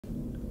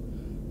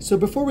So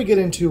before we get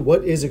into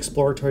what is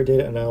exploratory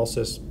data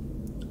analysis,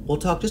 we'll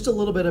talk just a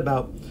little bit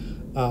about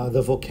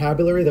the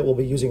vocabulary that we'll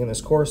be using in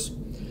this course,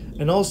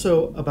 and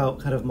also about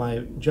kind of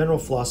my general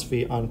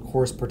philosophy on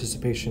course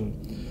participation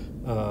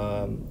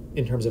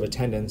in terms of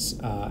attendance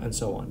and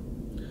so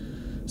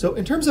on. So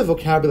in terms of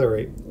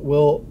vocabulary,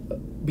 we'll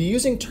be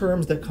using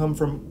terms that come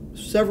from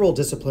several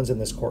disciplines in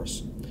this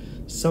course.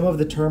 Some of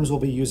the terms we'll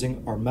be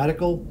using are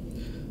medical,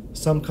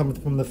 some come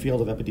from the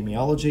field of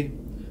epidemiology,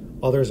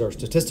 others are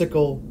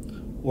statistical,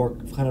 or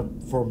kind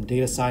of from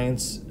data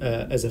science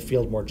as a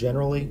field more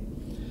generally.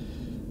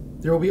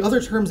 There will be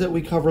other terms that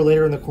we cover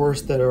later in the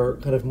course that are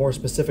kind of more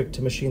specific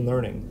to machine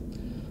learning,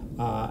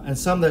 and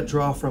some that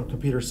draw from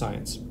computer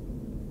science.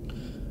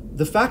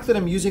 The fact that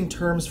I'm using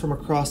terms from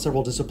across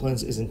several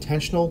disciplines is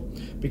intentional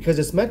because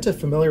it's meant to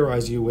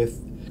familiarize you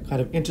with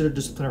kind of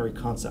interdisciplinary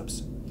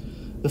concepts.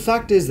 The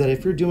fact is that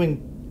if you're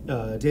doing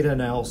data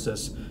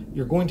analysis,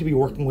 you're going to be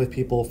working with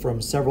people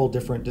from several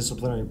different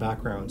disciplinary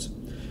backgrounds.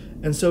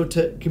 And so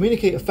to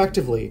communicate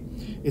effectively,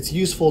 it's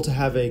useful to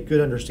have a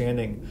good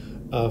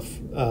understanding of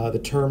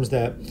the terms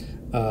that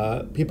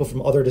people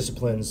from other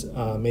disciplines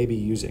may be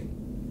using.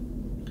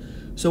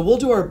 So we'll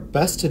do our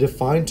best to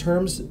define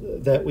terms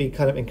that we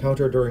kind of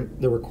encounter during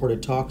the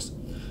recorded talks.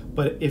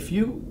 But if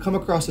you come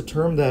across a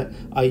term that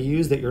I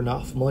use that you're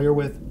not familiar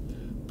with,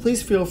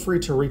 please feel free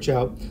to reach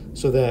out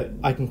so that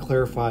I can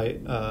clarify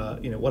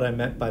what I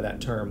meant by that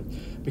term.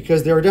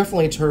 Because there are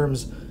definitely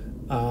terms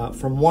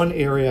from one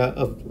area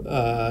of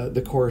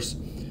the course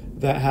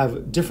that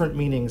have different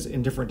meanings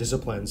in different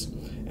disciplines.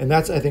 And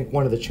that's, I think,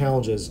 one of the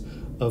challenges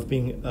of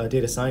being a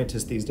data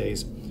scientist these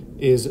days,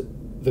 is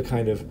the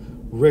kind of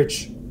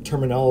rich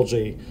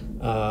terminology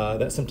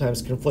that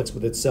sometimes conflicts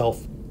with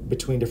itself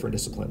between different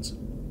disciplines.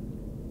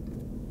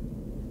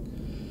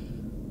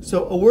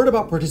 So a word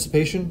about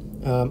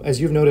participation. As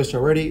you've noticed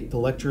already, the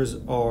lectures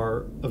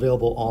are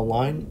available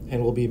online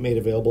and will be made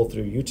available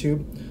through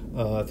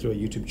YouTube, through a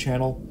YouTube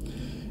channel.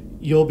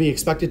 You'll be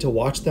expected to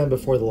watch them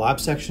before the lab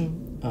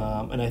section,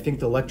 and I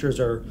think the lectures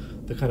are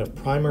the kind of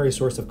primary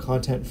source of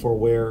content for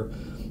where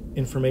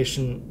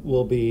information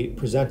will be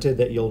presented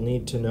that you'll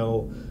need to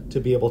know to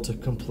be able to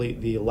complete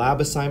the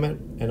lab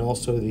assignment and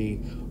also the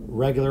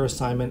regular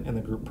assignment and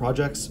the group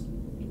projects.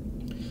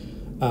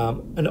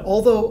 And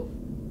although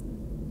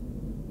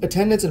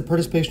attendance and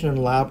participation in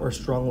lab are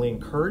strongly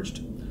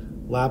encouraged,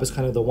 lab is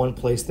kind of the one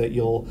place that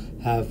you'll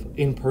have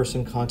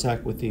in-person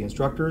contact with the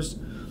instructors.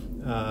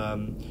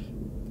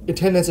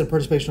 Attendance and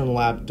participation in the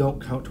lab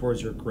don't count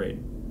towards your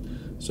grade.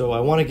 So I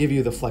want to give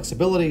you the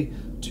flexibility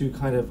to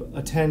kind of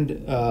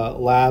attend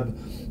lab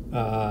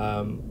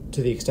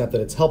to the extent that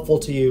it's helpful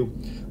to you.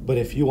 But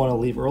if you want to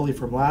leave early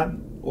from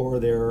lab, or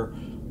there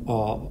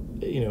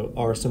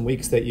are some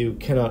weeks that you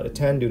cannot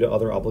attend due to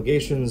other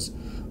obligations,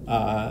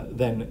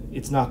 then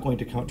it's not going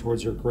to count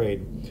towards your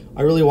grade.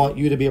 I really want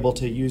you to be able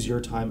to use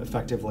your time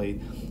effectively,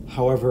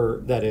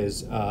 however that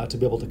is, to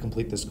be able to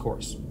complete this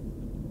course.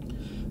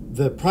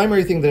 The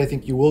primary thing that I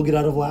think you will get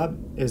out of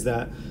lab is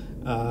that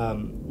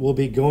we'll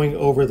be going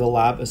over the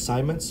lab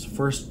assignments,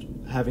 first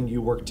having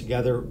you work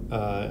together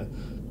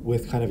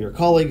with kind of your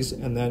colleagues,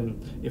 and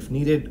then, if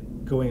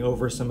needed, going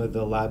over some of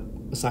the lab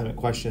assignment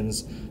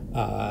questions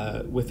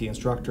with the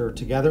instructor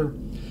together.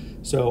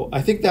 So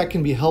I think that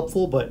can be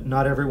helpful, but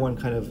not everyone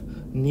kind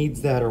of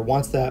needs that or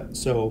wants that.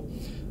 So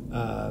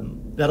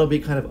that'll be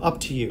kind of up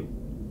to you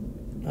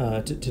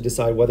to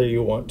decide whether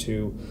you want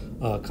to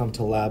come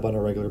to lab on a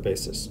regular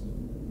basis.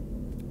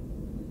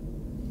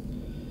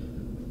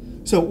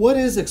 So what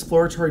is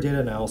exploratory data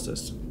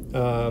analysis?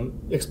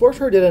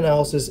 Exploratory data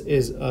analysis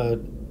is a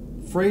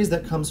phrase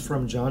that comes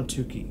from John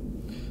Tukey.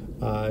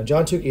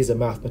 John Tukey is a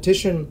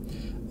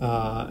mathematician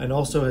and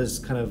also has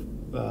kind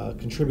of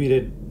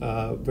contributed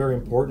very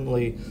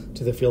importantly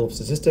to the field of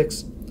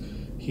statistics.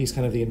 He's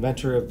kind of the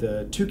inventor of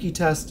the Tukey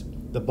test,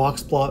 the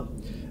box plot,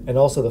 and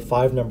also the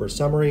 5-number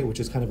summary, which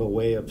is kind of a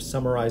way of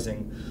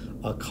summarizing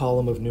a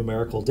column of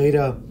numerical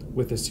data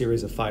with a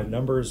series of 5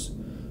 numbers,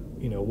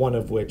 one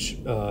of which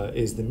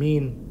is the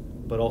mean,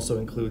 but also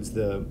includes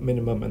the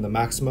minimum and the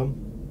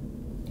maximum.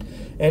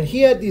 And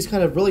he had these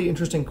kind of really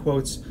interesting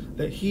quotes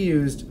that he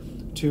used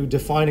to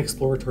define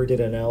exploratory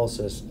data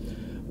analysis,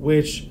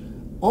 which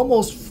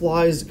almost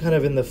flies kind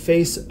of in the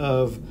face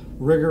of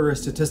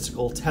rigorous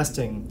statistical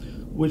testing,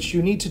 which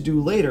you need to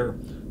do later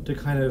to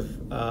kind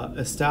of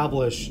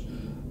establish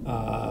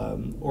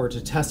or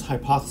to test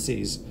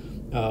hypotheses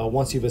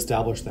once you've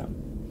established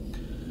them.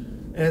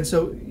 And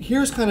so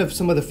here's kind of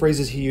some of the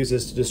phrases he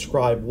uses to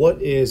describe what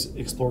is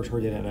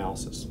exploratory data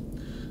analysis.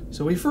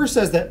 So he first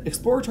says that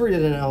exploratory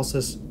data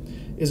analysis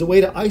is a way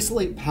to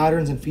isolate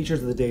patterns and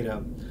features of the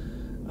data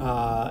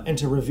and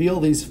to reveal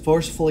these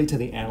forcefully to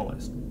the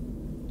analyst.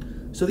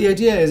 So the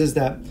idea is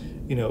that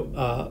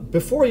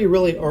before you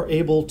really are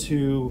able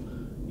to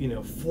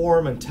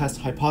form and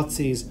test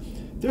hypotheses,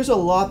 there's a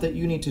lot that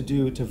you need to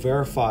do to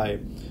verify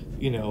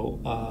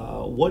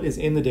what is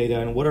in the data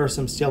and what are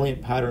some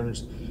salient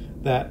patterns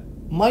that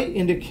might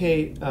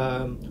indicate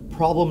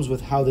problems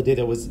with how the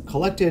data was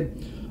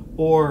collected,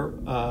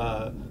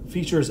 or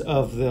features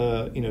of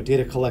the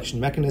data collection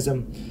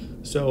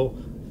mechanism. So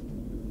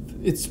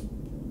it's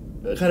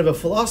kind of a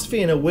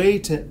philosophy and a way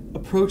to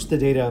approach the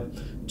data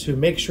to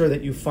make sure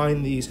that you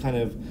find these kind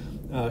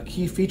of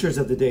key features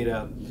of the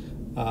data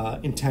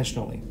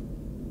intentionally.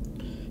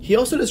 He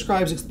also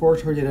describes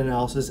exploratory data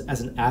analysis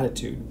as an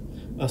attitude,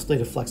 a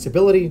state of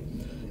flexibility,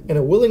 and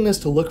a willingness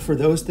to look for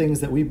those things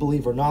that we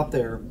believe are not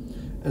there,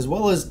 as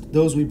well as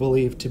those we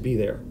believe to be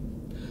there.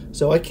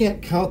 So I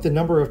can't count the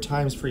number of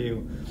times for you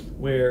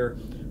where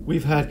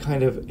we've had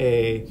kind of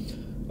a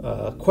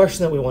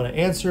question that we want to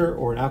answer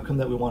or an outcome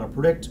that we want to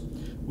predict.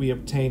 We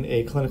obtain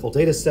a clinical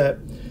data set,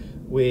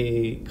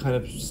 we kind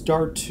of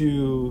start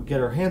to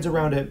get our hands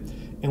around it,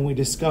 and we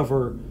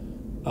discover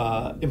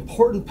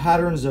important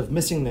patterns of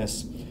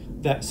missingness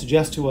that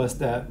suggest to us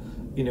that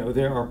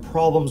there are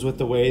problems with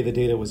the way the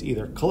data was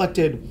either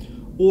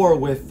collected or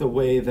with the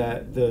way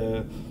that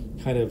the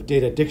kind of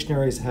data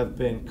dictionaries have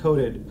been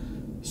coded,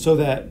 so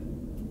that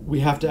we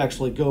have to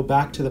actually go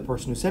back to the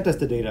person who sent us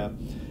the data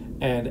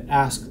and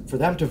ask for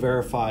them to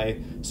verify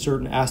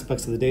certain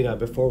aspects of the data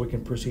before we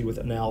can proceed with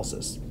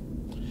analysis.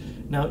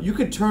 Now, you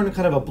could turn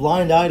kind of a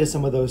blind eye to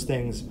some of those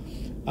things,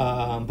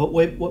 but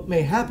what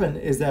may happen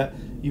is that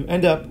you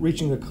end up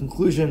reaching a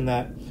conclusion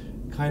that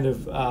kind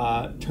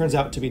of turns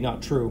out to be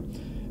not true.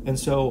 And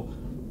so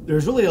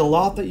there's really a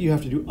lot that you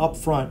have to do up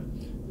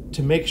front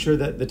to make sure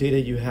that the data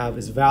you have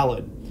is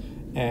valid.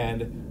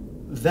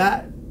 And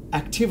that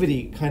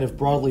activity kind of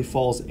broadly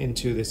falls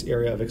into this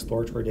area of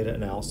exploratory data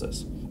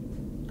analysis.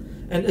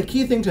 And a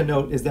key thing to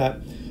note is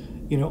that,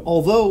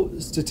 although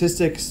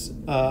statistics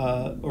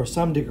or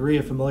some degree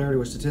of familiarity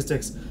with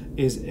statistics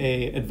is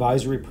an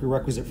advisory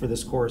prerequisite for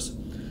this course,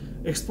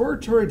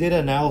 exploratory data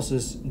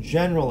analysis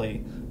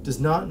generally does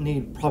not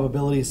need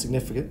probability,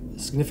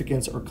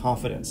 significance, or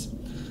confidence,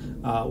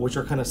 which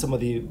are kind of some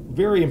of the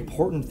very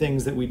important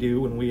things that we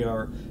do when we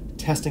are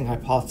testing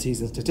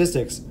hypotheses in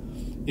statistics,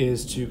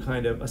 is to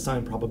kind of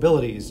assign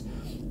probabilities,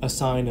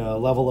 assign a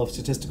level of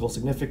statistical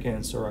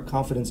significance or a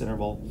confidence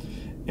interval.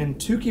 And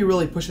Tukey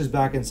really pushes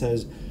back and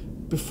says,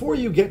 before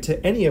you get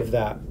to any of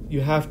that,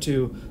 you have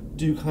to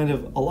do kind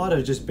of a lot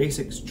of just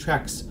basic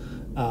checks,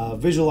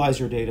 visualize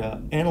your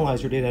data,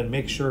 analyze your data, and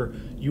make sure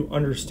you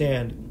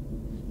understand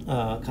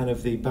kind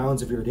of the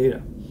bounds of your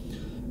data.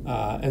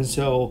 And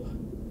so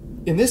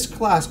in this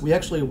class, we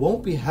actually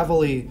won't be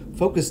heavily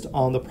focused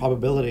on the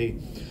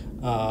probability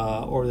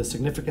or the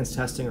significance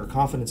testing or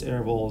confidence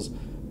intervals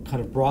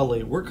kind of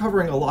broadly. We're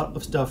covering a lot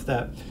of stuff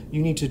that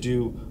you need to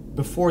do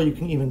before you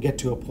can even get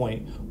to a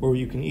point where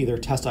you can either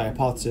test a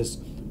hypothesis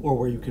or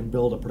where you can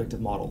build a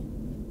predictive model.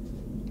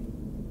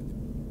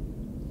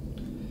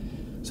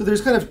 So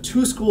there's kind of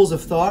two schools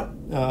of thought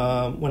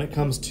when it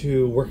comes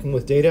to working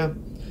with data.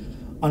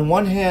 On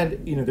one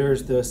hand,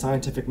 there's the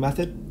scientific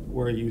method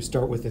where you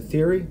start with a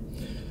theory.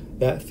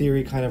 That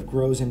theory kind of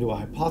grows into a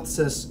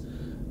hypothesis.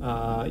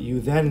 You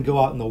then go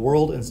out in the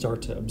world and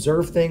start to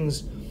observe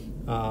things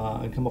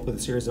and come up with a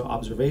series of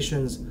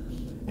observations.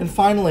 And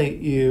finally,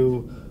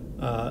 you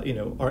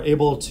are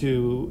able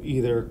to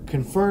either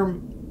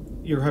confirm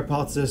your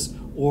hypothesis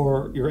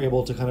or you're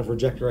able to kind of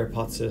reject your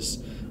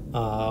hypothesis,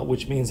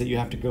 which means that you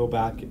have to go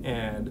back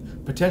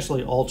and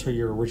potentially alter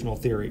your original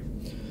theory.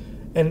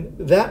 And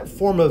that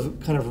form of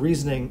kind of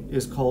reasoning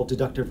is called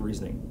deductive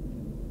reasoning.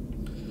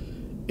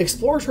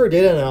 Exploratory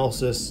data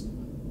analysis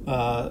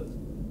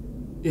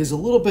is a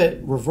little bit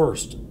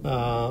reversed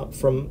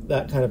from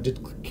that kind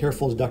of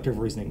careful deductive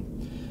reasoning.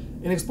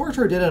 In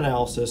exploratory data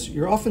analysis,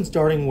 you're often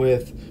starting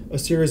with a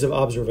series of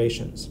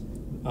observations,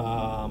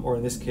 or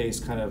in this case,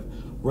 kind of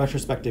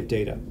retrospective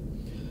data.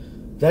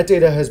 That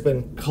data has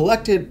been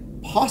collected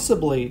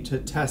possibly to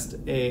test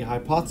a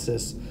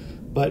hypothesis,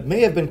 but may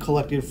have been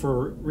collected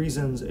for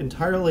reasons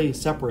entirely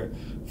separate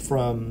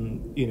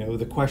from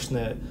the question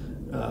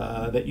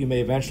that you may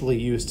eventually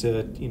use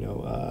to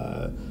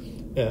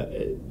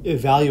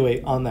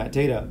evaluate on that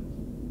data.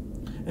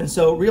 And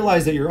so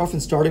realize that you're often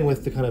starting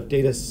with the kind of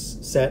data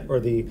set or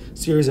the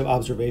series of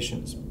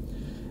observations.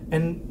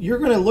 And you're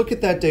going to look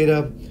at that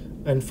data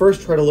and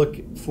first try to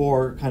look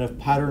for kind of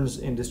patterns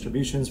in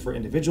distributions for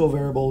individual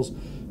variables,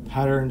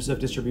 patterns of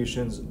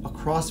distributions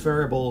across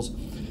variables.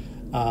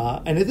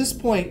 And at this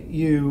point,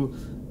 you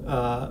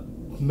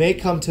may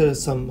come to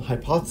some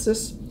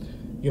hypothesis.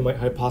 You might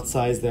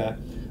hypothesize that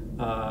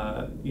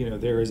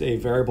there is a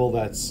variable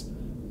that's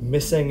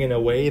missing in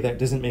a way that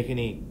doesn't make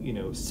any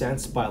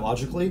sense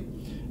biologically,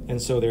 and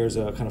so there's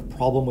a kind of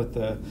problem with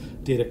the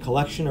data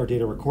collection or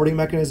data recording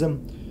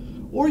mechanism.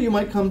 Or you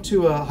might come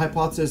to a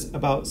hypothesis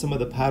about some of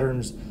the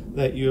patterns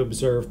that you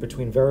observe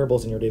between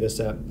variables in your data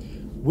set,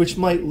 which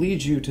might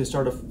lead you to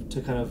start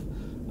to kind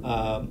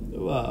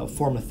of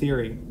form a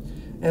theory.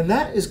 And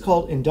that is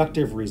called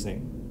inductive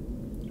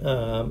reasoning.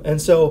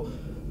 And so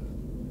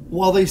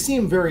while they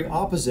seem very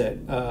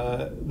opposite,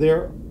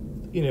 they're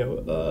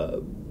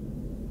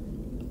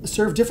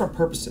serve different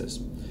purposes.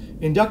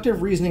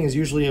 Inductive reasoning is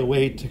usually a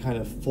way to kind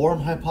of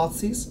form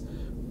hypotheses,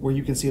 where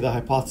you can see the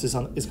hypothesis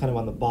is kind of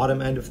on the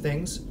bottom end of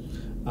things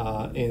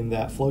in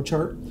that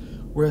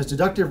flowchart. whereas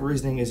deductive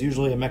reasoning is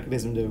usually a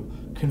mechanism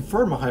to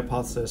confirm a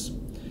hypothesis.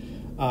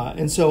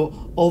 And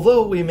so,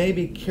 although we may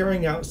be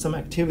carrying out some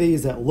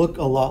activities that look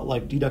a lot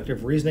like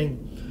deductive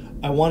reasoning,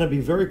 I want to be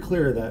very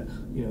clear that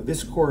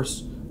this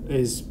course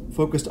is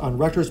focused on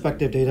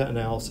retrospective data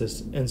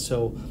analysis, and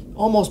so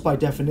almost by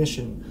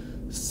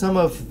definition, some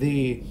of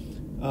the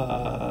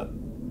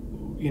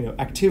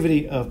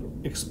activity of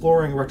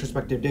exploring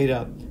retrospective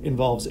data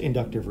involves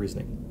inductive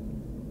reasoning.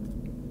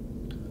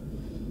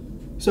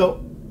 So,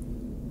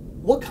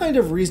 what kind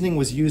of reasoning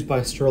was used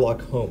by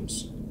Sherlock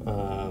Holmes?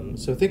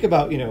 So think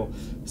about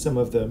some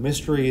of the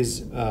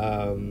mysteries,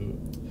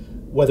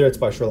 whether it's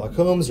by Sherlock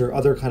Holmes or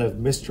other kind of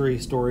mystery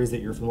stories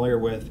that you're familiar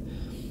with.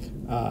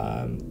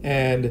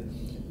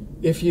 And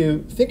if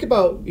you think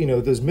about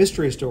those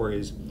mystery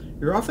stories,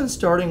 you're often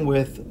starting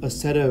with a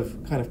set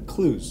of kind of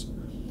clues,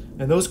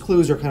 and those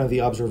clues are kind of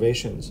the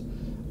observations,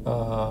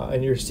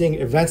 and you're seeing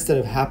events that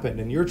have happened,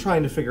 and you're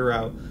trying to figure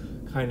out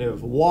kind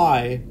of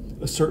why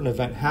a certain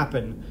event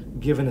happened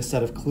given a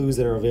set of clues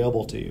that are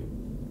available to you.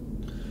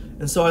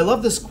 And so I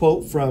love this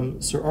quote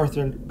from Sir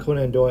Arthur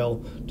Conan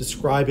Doyle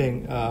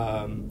describing,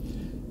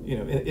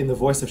 in the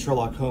voice of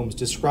Sherlock Holmes,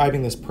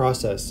 describing this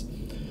process.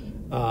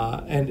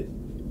 And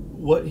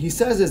what he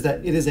says is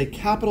that it is a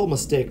capital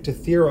mistake to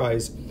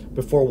theorize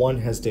before one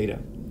has data.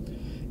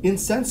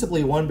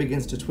 Insensibly, one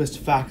begins to twist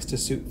facts to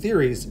suit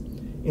theories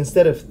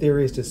instead of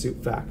theories to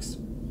suit facts.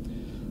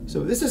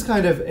 So this is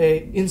kind of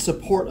in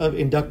support of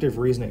inductive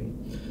reasoning.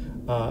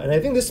 And I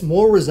think this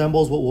more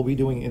resembles what we'll be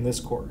doing in this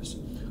course,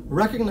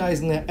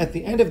 recognizing that at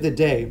the end of the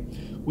day,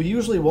 we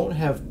usually won't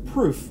have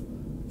proof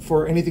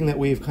for anything that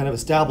we've kind of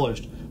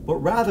established, but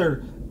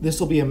rather this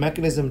will be a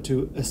mechanism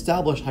to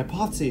establish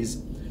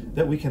hypotheses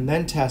that we can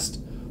then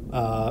test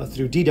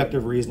through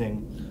deductive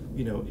reasoning,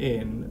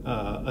 in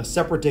a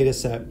separate data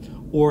set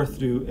or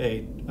through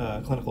a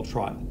clinical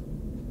trial.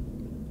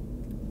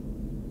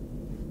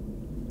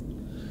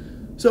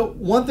 So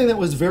one thing that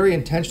was very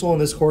intentional in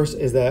this course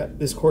is that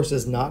this course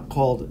is not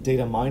called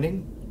data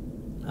mining.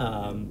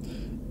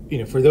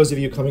 For those of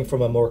you coming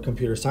from a more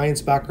computer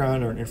science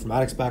background or an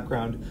informatics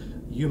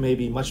background, you may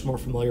be much more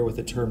familiar with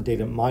the term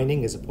data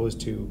mining as opposed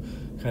to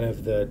kind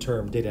of the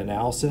term data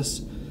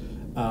analysis.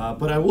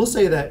 But I will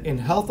say that in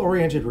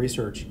health-oriented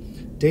research,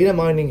 data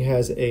mining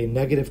has a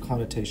negative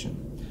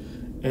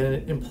connotation, and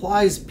it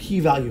implies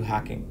p-value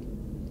hacking.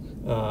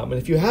 And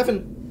if you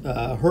haven't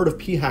heard of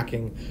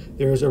p-hacking,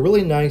 there's a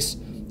really nice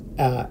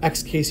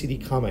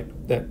XKCD comic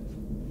that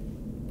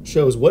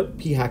shows what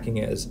p-hacking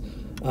is,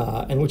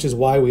 and which is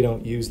why we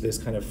don't use this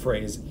kind of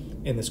phrase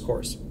in this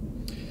course.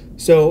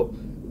 So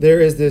there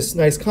is this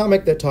nice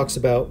comic that talks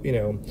about,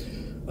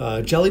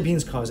 jelly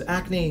beans cause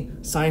acne,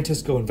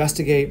 scientists go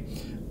investigate,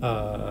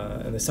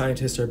 and the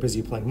scientists are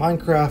busy playing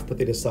Minecraft, but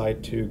they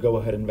decide to go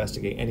ahead and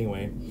investigate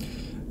anyway.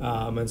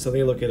 And so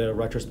they look at a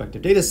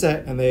retrospective data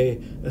set and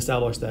they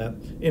establish that,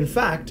 in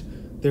fact,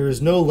 there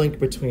is no link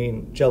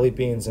between jelly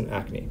beans and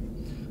acne.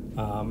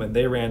 And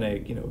they ran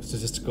a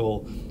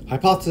statistical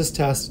hypothesis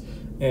test,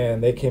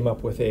 and they came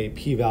up with a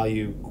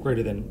p-value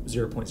greater than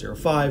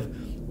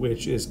 0.05,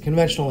 which is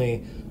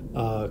conventionally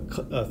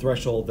a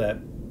threshold that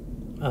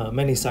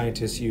many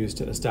scientists use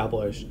to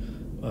establish,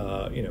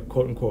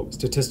 quote unquote,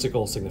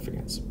 statistical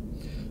significance.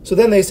 So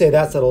then they say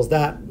that settles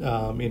that,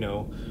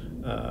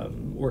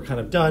 we're kind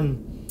of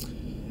done.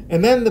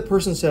 And then the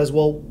person says,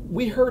 well,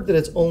 we heard that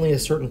it's only a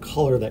certain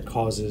color that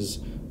causes,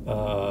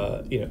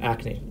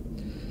 acne.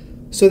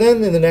 So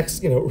then in the next,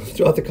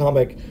 throughout the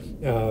comic,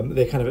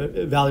 they kind of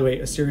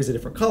evaluate a series of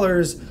different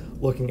colors,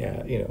 looking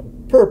at,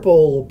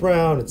 purple,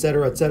 brown, et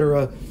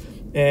cetera,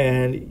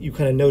 and you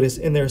kind of notice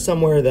in there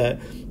somewhere that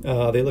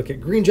they look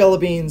at green jelly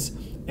beans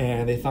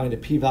and they find a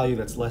p-value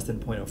that's less than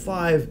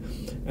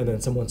 0.05, and then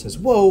someone says,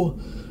 whoa,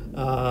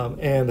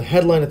 and the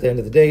headline at the end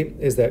of the day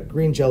is that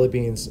green jelly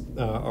beans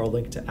are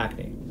linked to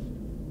acne.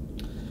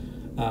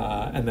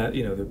 And that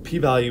the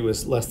p-value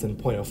is less than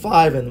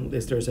 0.05, and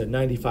there's a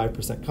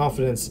 95%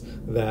 confidence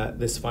that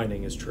this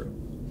finding is true.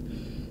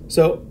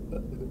 So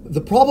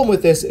the problem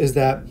with this is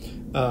that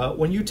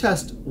when you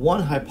test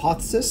one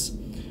hypothesis,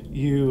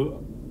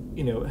 you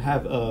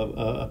have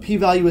a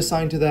p-value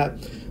assigned to that,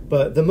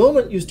 but the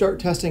moment you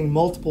start testing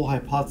multiple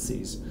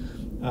hypotheses,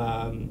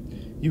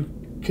 you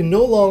can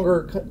no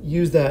longer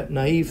use that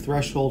naive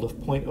threshold of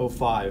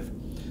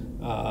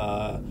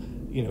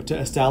 0.05, to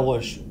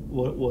establish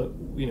what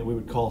we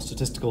would call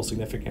statistical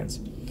significance.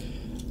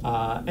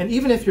 And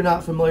even if you're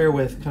not familiar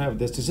with kind of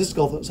the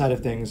statistical side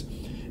of things,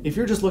 if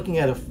you're just looking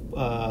at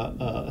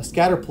a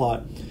scatter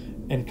plot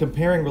and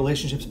comparing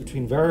relationships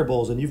between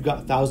variables, and you've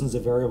got thousands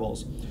of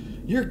variables,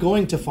 you're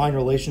going to find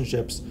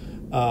relationships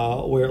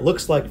where it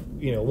looks like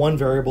one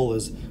variable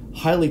is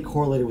highly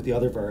correlated with the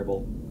other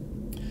variable,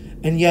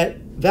 and yet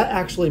that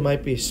actually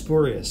might be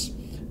spurious,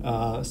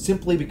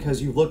 simply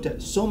because you've looked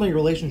at so many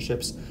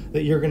relationships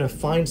that you're going to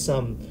find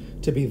some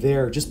to be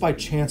there just by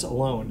chance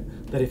alone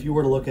that if you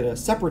were to look at a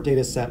separate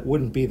data set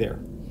wouldn't be there.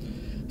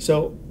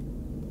 So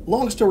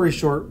long story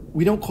short,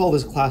 we don't call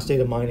this class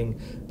data mining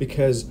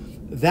because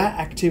that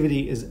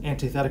activity is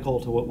antithetical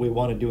to what we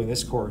want to do in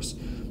this course,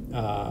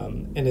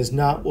 and is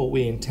not what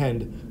we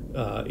intend,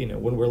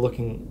 when we're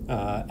looking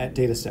at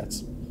data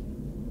sets.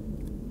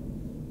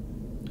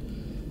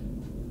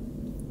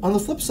 On the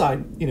flip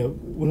side,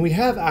 when we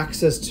have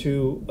access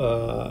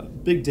to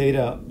big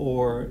data,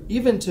 or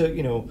even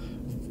to,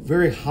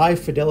 very high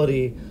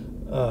fidelity,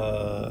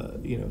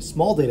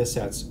 small data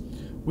sets,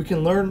 we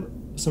can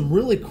learn some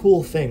really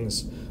cool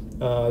things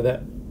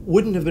that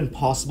wouldn't have been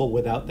possible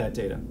without that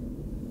data.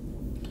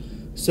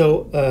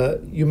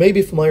 So you may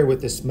be familiar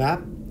with this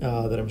map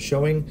that I'm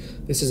showing.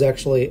 This is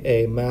actually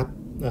a map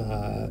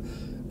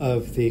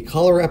of the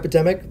cholera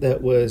epidemic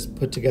that was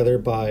put together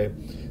by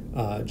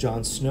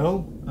John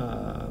Snow.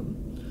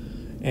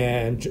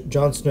 And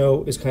John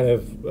Snow is kind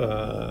of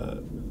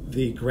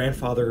the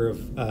grandfather of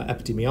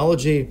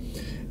epidemiology.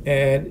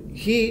 And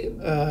he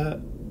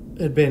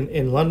had been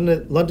in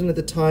London at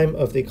the time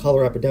of the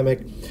cholera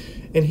epidemic.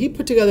 And he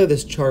put together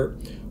this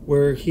chart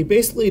where he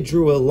basically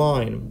drew a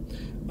line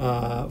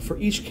for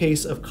each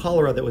case of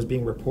cholera that was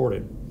being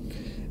reported,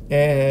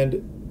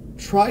 and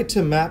tried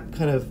to map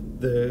kind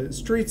of the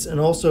streets and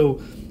also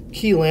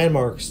key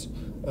landmarks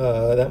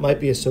that might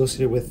be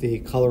associated with the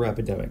cholera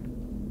epidemic.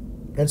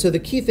 And so the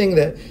key thing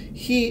that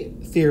he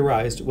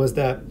theorized was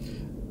that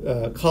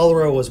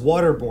cholera was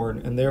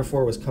waterborne and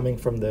therefore was coming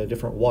from the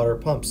different water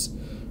pumps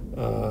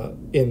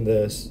in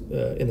the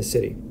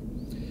city.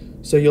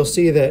 So you'll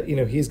see that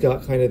he's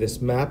got kind of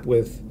this map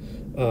with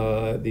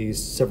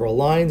these several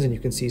lines, and you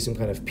can see some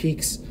kind of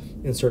peaks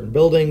in certain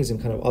buildings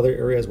and kind of other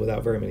areas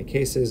without very many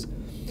cases.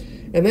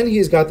 And then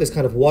he's got this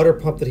kind of water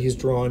pump that he's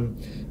drawn,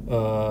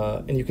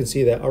 and you can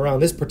see that around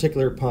this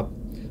particular pump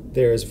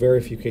there's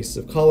very few cases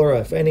of cholera,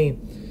 if any.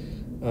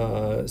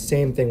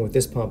 Same thing with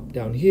this pump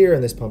down here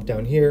and this pump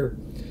down here.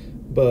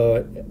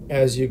 But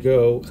as you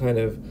go kind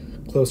of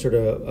closer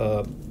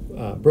to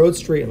Broad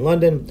Street in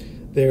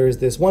London, there's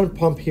this one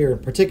pump here in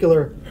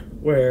particular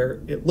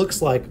where it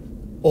looks like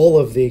all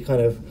of the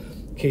kind of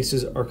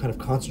cases are kind of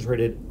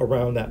concentrated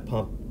around that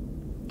pump.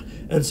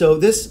 And so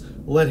this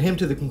led him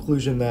to the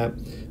conclusion that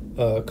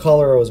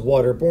cholera was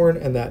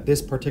waterborne and that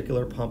this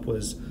particular pump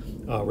was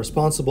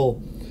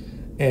responsible.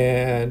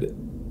 And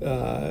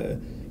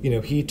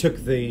he took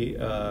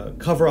the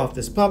cover off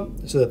this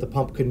pump so that the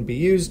pump couldn't be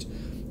used,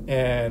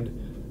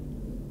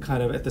 and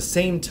kind of at the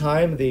same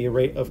time the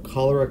rate of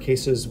cholera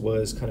cases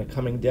was kind of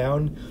coming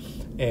down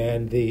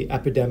and the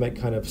epidemic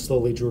kind of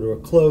slowly drew to a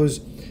close.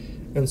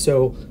 And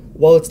so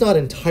while it's not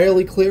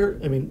entirely clear,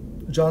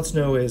 John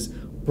Snow is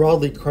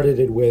broadly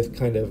credited with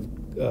kind of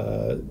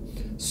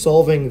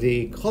solving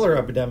the cholera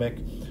epidemic,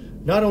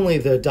 not only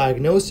the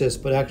diagnosis,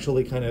 but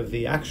actually kind of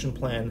the action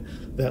plan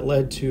that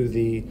led to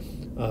the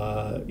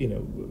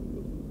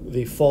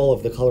fall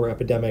of the cholera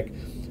epidemic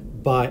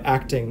by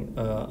acting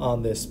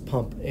on this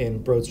pump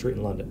in Broad Street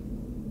in London.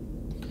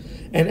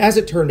 And as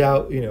it turned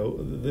out,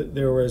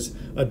 there was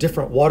a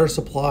different water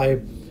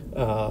supply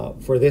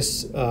for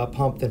this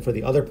pump than for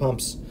the other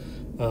pumps.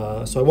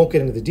 So I won't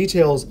get into the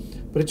details,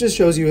 but it just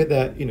shows you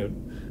that,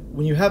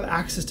 when you have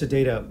access to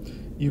data,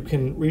 you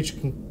can reach,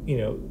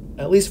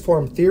 at least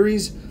form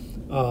theories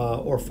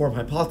or form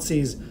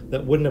hypotheses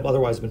that wouldn't have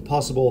otherwise been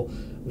possible,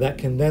 that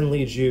can then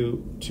lead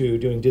you to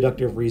doing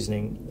deductive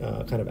reasoning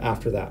kind of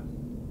after that.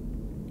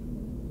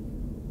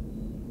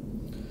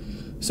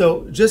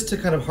 So just to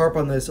kind of harp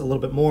on this a little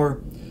bit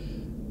more,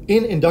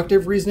 in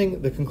inductive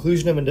reasoning, the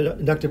conclusion of an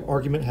inductive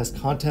argument has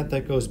content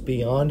that goes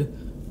beyond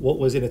what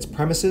was in its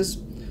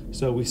premises.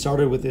 So we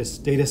started with this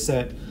data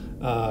set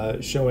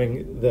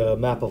showing the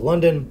map of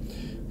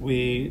London.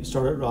 We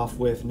started off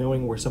with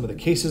knowing where some of the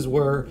cases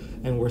were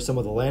and where some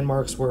of the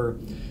landmarks were.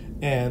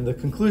 And the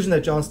conclusion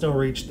that John Snow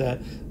reached,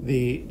 that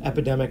the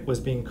epidemic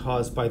was being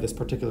caused by this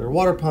particular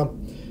water pump,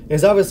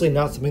 is obviously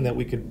not something that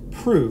we could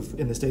prove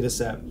in this data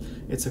set.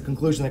 It's a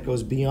conclusion that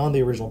goes beyond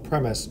the original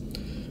premise,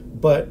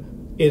 but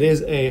it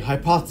is a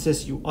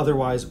hypothesis you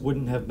otherwise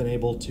wouldn't have been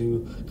able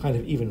to kind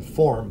of even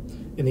form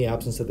in the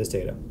absence of this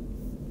data.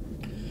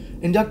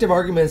 Inductive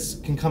arguments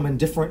can come in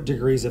different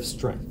degrees of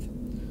strength.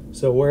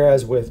 So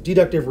whereas with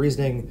deductive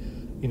reasoning,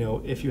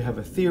 if you have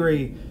a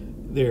theory,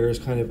 there's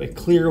kind of a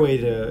clear way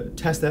to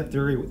test that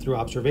theory through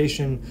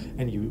observation,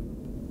 and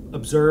you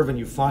observe and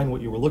you find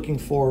what you were looking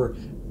for.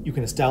 You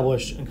can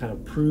establish and kind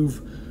of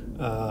prove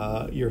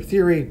your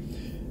theory,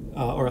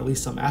 or at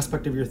least some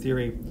aspect of your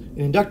theory.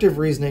 In inductive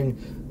reasoning,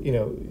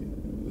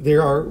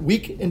 there are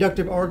weak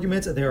inductive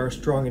arguments and there are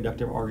strong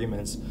inductive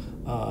arguments.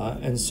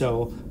 And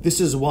so this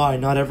is why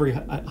not every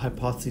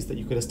hypothesis that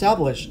you could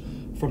establish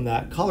from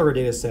that cholera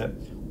data set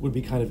would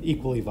be kind of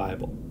equally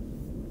viable.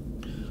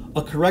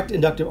 A correct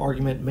inductive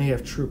argument may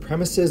have true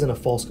premises and a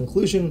false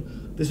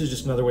conclusion. This is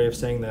just another way of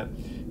saying that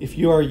if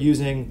you are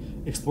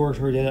using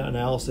exploratory data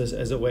analysis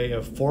as a way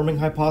of forming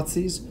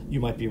hypotheses, you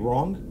might be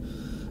wrong.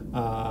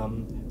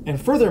 And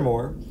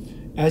furthermore,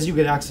 as you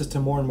get access to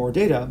more and more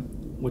data,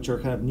 which are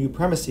kind of new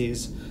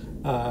premises,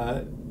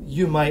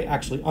 you might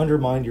actually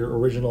undermine your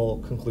original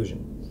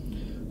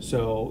conclusion.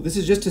 So this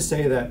is just to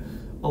say that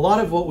a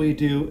lot of what we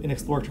do in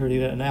exploratory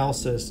data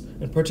analysis,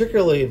 and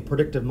particularly in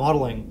predictive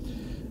modeling,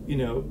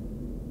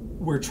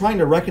 we're trying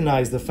to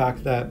recognize the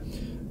fact that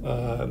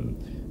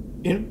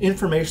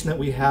information that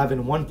we have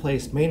in one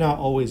place may not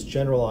always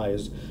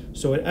generalize.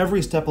 So at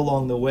every step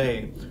along the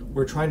way,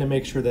 we're trying to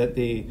make sure that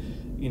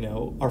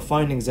our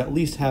findings at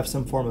least have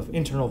some form of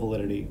internal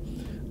validity,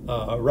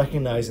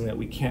 recognizing that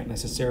we can't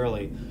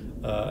necessarily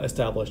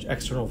establish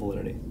external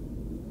validity.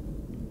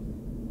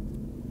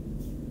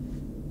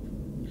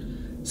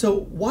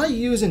 So why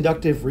use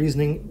inductive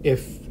reasoning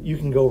if you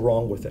can go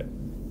wrong with it?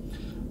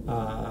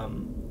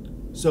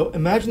 So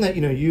imagine that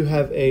you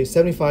have a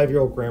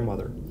 75-year-old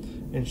grandmother,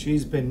 and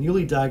she's been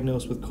newly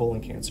diagnosed with colon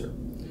cancer.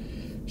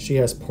 She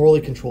has poorly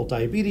controlled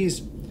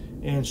diabetes,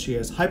 and she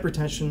has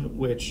hypertension,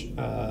 which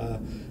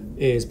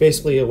is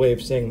basically a way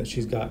of saying that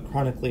she's got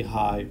chronically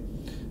high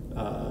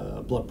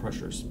blood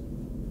pressures.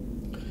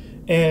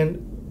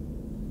 And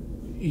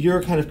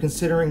you're kind of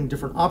considering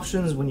different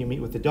options when you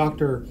meet with the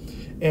doctor.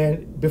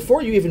 And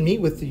before you even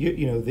meet with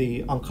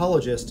the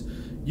oncologist,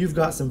 you've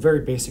got some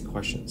very basic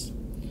questions.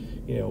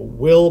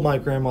 Will my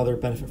grandmother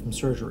benefit from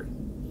surgery?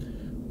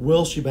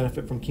 Will she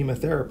benefit from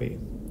chemotherapy?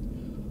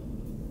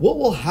 What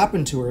will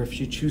happen to her if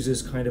she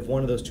chooses kind of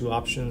one of those two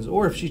options,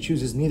 or if she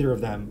chooses neither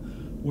of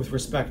them with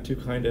respect to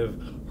kind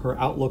of her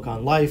outlook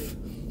on life,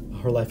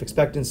 her life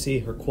expectancy,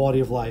 her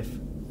quality of life?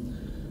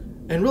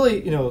 And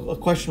really, a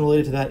question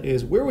related to that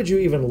is, where would you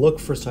even look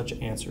for such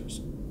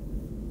answers?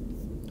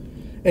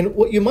 And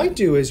what you might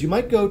do is you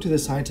might go to the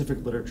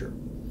scientific literature,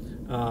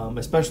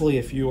 especially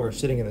if you are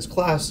sitting in this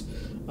class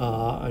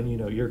and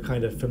you're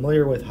kind of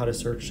familiar with how to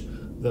search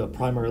the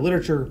primary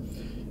literature.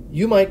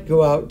 You might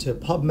go out to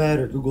PubMed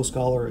or Google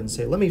Scholar and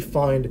say, let me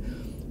find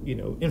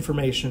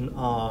information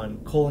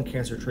on colon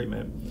cancer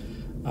treatment.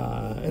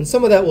 And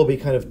some of that will be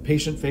kind of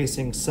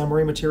patient-facing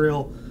summary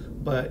material,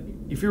 but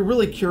if you're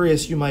really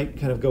curious, you might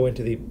kind of go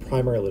into the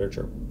primary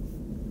literature.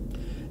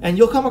 And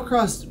you'll come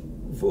across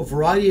a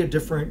variety of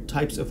different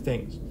types of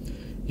things.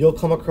 You'll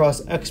come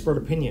across expert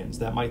opinions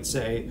that might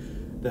say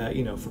that,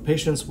 for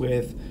patients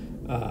with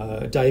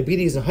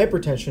diabetes and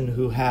hypertension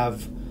who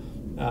have,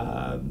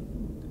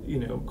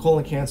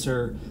 colon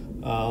cancer,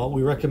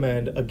 we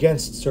recommend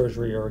against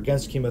surgery or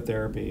against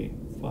chemotherapy,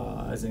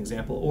 as an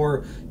example.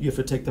 Or you have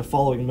to take the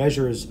following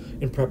measures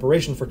in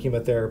preparation for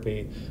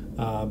chemotherapy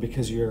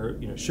because your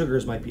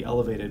sugars might be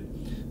elevated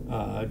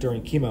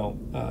during chemo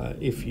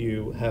if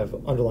you have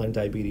underlying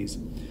diabetes.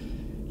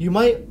 You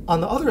might,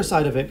 on the other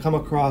side of it, come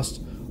across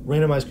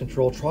randomized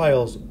controlled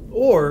trials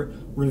or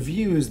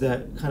reviews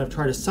that kind of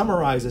try to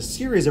summarize a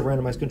series of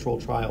randomized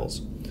controlled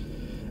trials.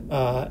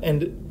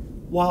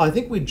 And while I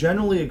think we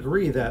generally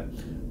agree that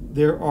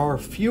there are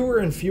fewer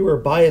and fewer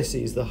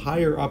biases the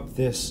higher up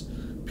this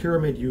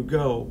pyramid you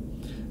go,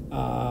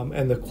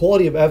 and the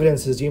quality of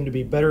evidence is deemed to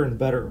be better and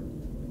better,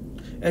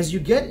 as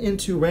you get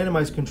into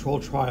randomized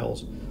controlled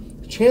trials,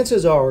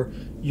 chances are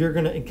you're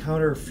going to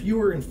encounter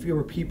fewer and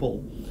fewer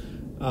people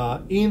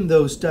in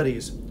those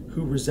studies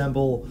who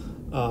resemble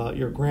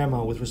your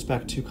grandma with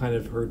respect to kind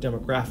of her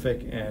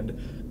demographic and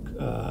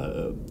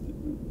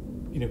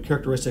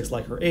characteristics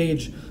like her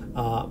age,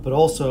 but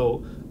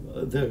also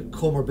the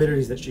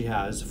comorbidities that she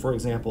has. For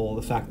example,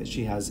 the fact that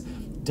she has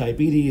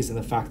diabetes and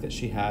the fact that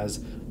she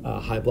has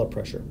high blood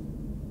pressure.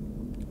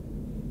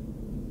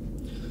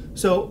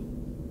 So,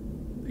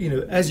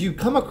 as you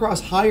come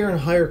across higher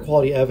and higher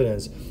quality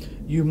evidence,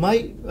 you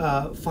might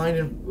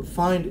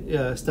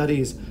find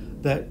studies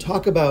that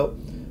talk about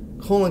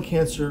colon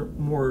cancer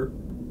more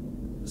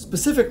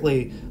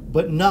specifically,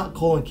 but not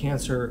colon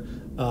cancer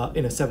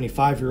in a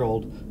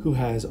 75-year-old who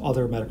has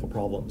other medical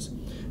problems.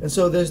 And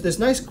so there's this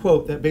nice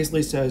quote that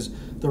basically says,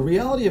 the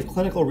reality of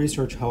clinical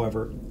research,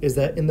 however, is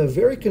that in the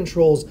very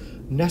controls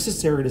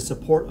necessary to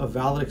support a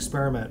valid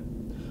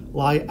experiment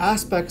lie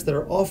aspects that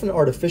are often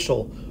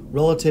artificial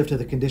relative to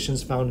the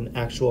conditions found in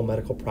actual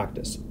medical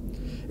practice.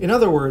 In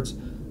other words,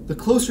 the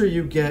closer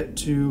you get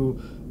to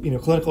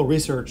clinical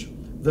research,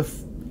 the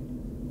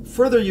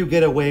further you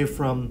get away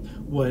from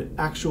what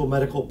actual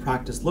medical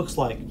practice looks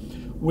like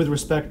with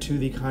respect to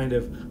the kind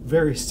of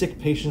very sick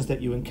patients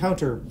that you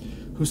encounter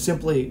who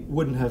simply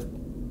wouldn't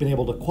have been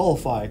able to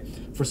qualify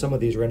for some of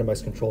these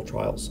randomized controlled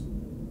trials.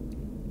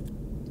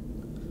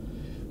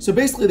 So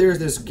basically there's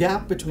this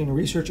gap between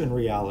research and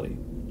reality.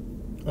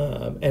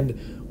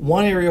 And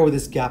one area where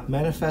this gap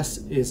manifests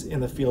is in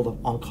the field of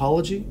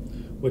oncology,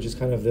 which is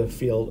kind of the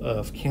field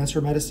of cancer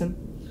medicine.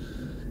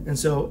 And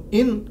so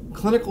in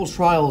clinical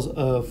trials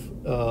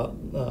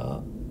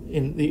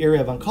in the area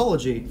of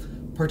oncology,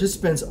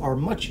 participants are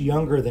much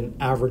younger than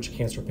average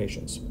cancer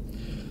patients.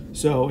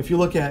 So if you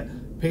look at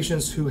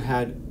patients who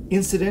had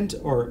incident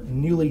or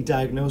newly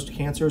diagnosed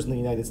cancers in the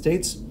United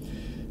States,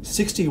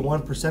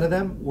 61% of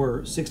them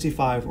were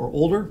 65 or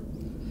older.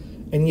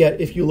 And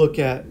yet if you look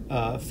at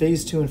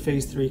phase 2 and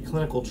phase 3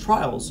 clinical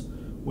trials,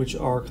 which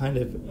are kind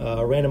of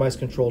randomized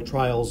controlled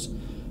trials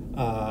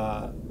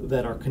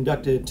that are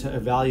conducted to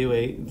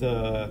evaluate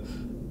the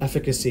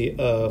efficacy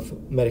of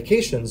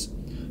medications,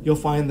 you'll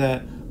find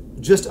that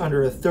just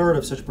under a third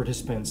of such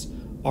participants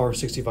are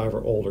 65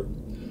 or older.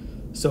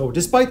 So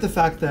despite the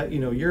fact that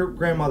your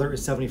grandmother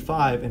is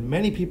 75 and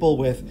many people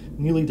with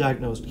newly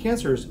diagnosed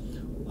cancers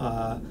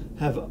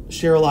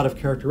share a lot of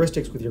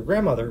characteristics with your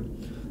grandmother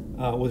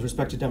with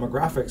respect to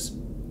demographics,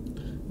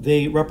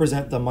 they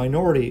represent the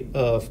minority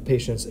of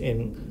patients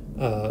in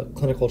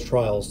clinical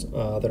trials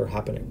that are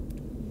happening.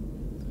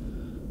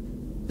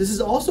 This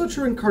is also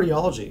true in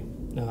cardiology.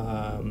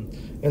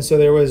 And so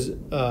there was,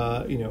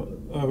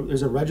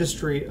 there's a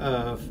registry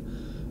of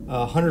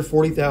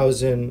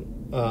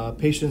 140,000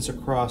 patients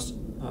across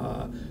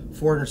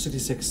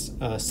 466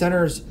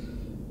 centers,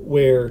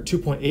 where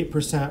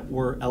 2.8%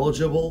 were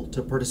eligible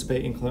to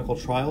participate in clinical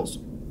trials.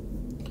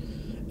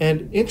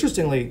 And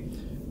interestingly,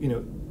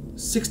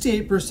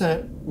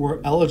 68%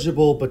 were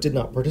eligible but did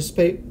not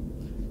participate,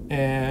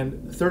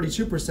 and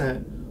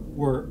 32%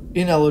 were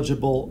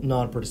ineligible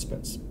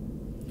non-participants.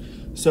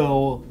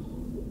 So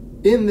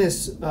in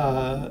this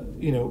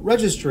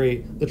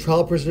registry, the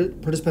trial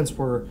participants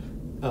were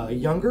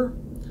younger,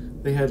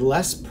 they had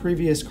less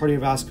previous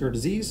cardiovascular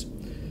disease,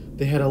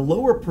 they had a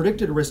lower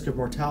predicted risk of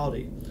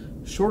mortality,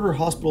 shorter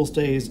hospital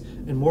stays,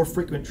 and more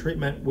frequent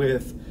treatment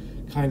with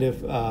kind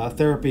of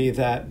therapy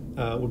that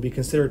would be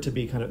considered to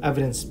be kind of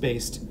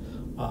evidence-based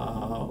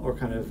or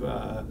kind of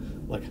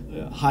like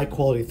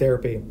high-quality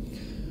therapy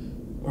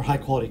or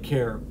high-quality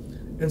care.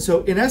 And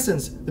so, in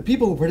essence, the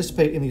people who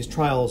participate in these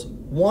trials,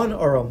 one,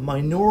 are a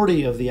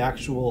minority of the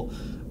actual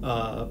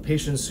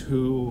patients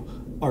who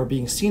are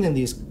being seen in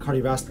these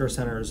cardiovascular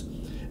centers,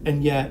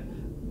 and yet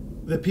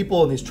the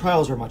people in these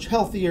trials are much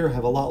healthier,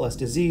 have a lot less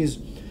disease.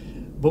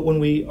 But when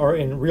we are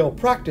in real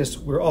practice,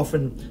 we're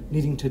often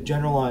needing to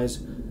generalize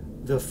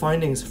the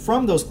findings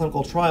from those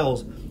clinical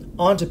trials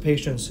onto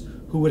patients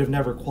who would have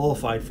never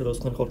qualified for those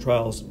clinical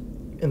trials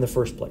in the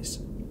first place.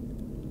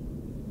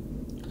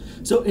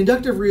 So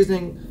inductive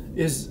reasoning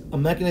is a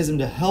mechanism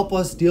to help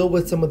us deal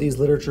with some of these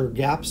literature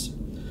gaps.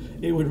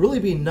 It would really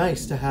be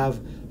nice to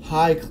have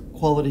high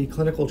quality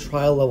clinical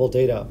trial level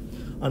data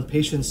on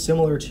patients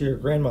similar to your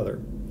grandmother.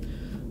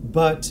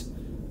 But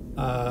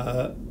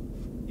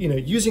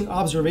using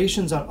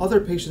observations on other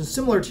patients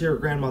similar to your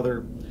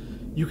grandmother,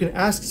 you can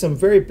ask some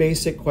very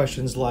basic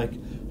questions like,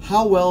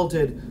 how well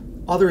did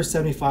other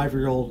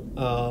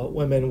 75-year-old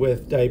women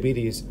with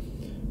diabetes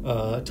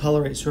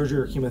tolerate surgery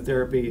or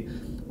chemotherapy?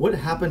 What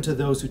happened to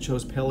those who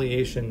chose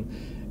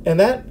palliation? And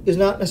that is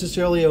not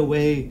necessarily a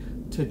way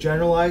to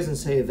generalize and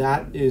say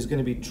that is going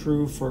to be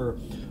true for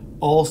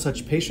all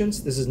such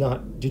patients. This is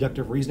not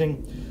deductive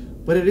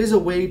reasoning, but it is a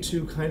way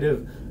to kind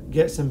of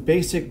get some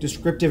basic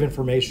descriptive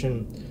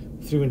information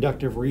through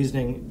inductive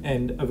reasoning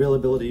and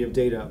availability of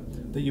data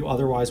that you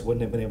otherwise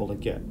wouldn't have been able to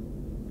get.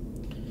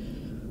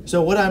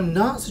 So what I'm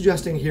not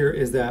suggesting here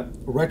is that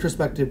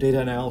retrospective data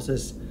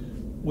analysis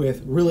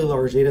with really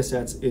large data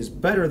sets is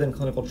better than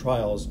clinical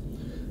trials.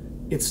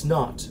 It's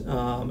not.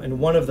 And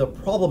one of the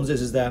problems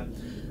is that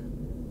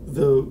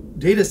the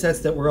data sets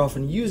that we're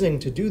often using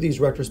to do these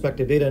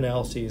retrospective data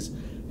analyses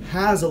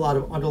has a lot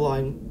of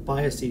underlying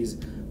biases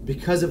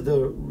because of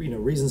the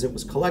reasons it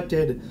was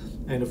collected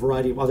and a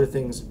variety of other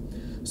things.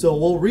 So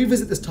we'll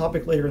revisit this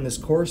topic later in this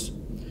course,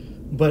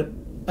 but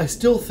I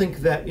still think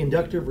that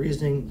inductive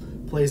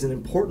reasoning plays an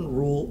important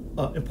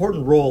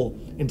role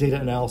in data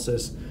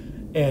analysis,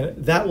 and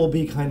that will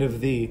be kind of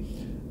the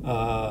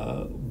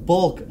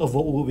bulk of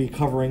what we'll be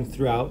covering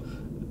throughout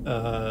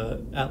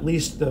at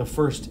least the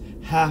first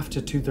half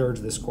to 2/3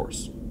 of this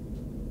course.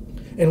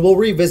 And we'll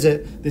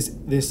revisit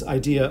this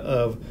idea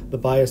of the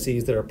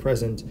biases that are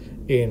present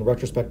in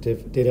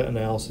retrospective data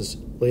analysis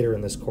later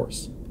in this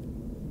course.